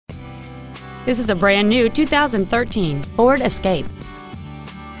This is a brand new 2013 Ford Escape.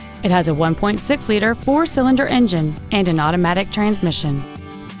 It has a 1.6-liter four-cylinder engine and an automatic transmission.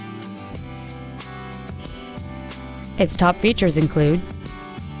 Its top features include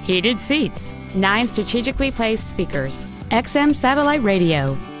heated seats, 9 strategically placed speakers, XM satellite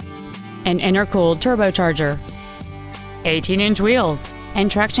radio, an intercooled turbocharger, 18-inch wheels, and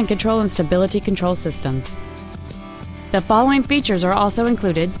traction control and stability control systems. The following features are also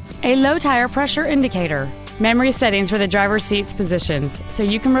included: a low tire pressure indicator, memory settings for the driver's seat's positions so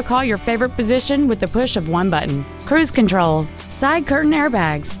you can recall your favorite position with the push of one button, cruise control, side curtain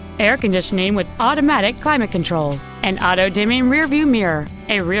airbags, air conditioning with automatic climate control, an auto-dimming rear-view mirror,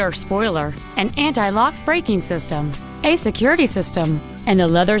 a rear spoiler, an anti-lock braking system, a security system, and the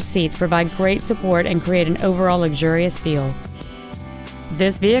leather seats provide great support and create an overall luxurious feel.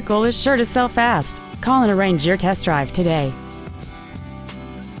 This vehicle is sure to sell fast. Call and arrange your test drive today.